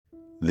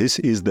This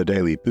is the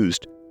Daily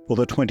Boost for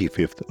the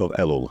 25th of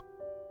Elul.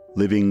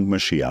 Living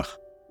Moshiach.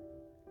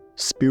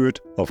 Spirit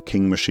of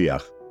King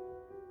Moshiach.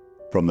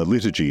 From the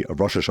liturgy of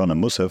Rosh Hashanah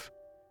Musaf,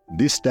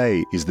 this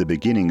day is the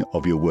beginning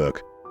of your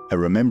work, a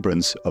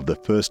remembrance of the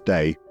first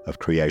day of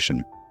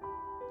creation.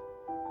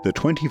 The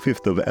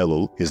 25th of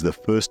Elul is the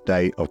first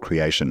day of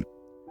creation.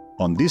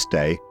 On this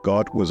day,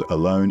 God was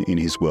alone in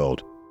his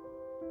world.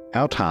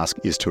 Our task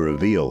is to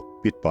reveal,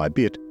 bit by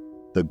bit,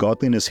 the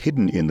godliness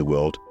hidden in the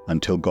world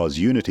until God's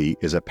unity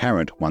is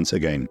apparent once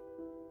again.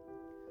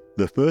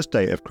 The first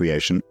day of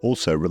creation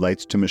also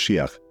relates to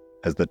Moshiach,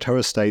 as the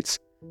Torah states,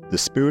 the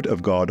Spirit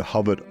of God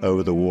hovered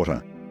over the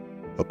water.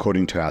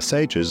 According to our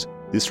sages,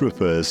 this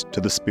refers to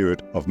the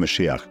Spirit of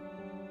Moshiach.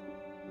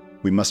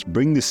 We must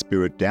bring this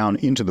Spirit down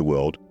into the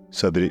world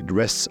so that it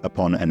rests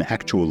upon an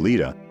actual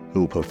leader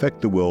who will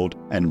perfect the world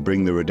and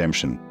bring the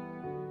redemption.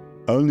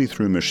 Only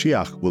through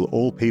Moshiach will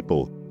all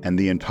people and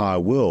the entire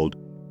world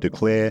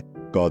declare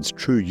God's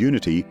true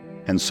unity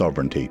and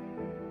sovereignty.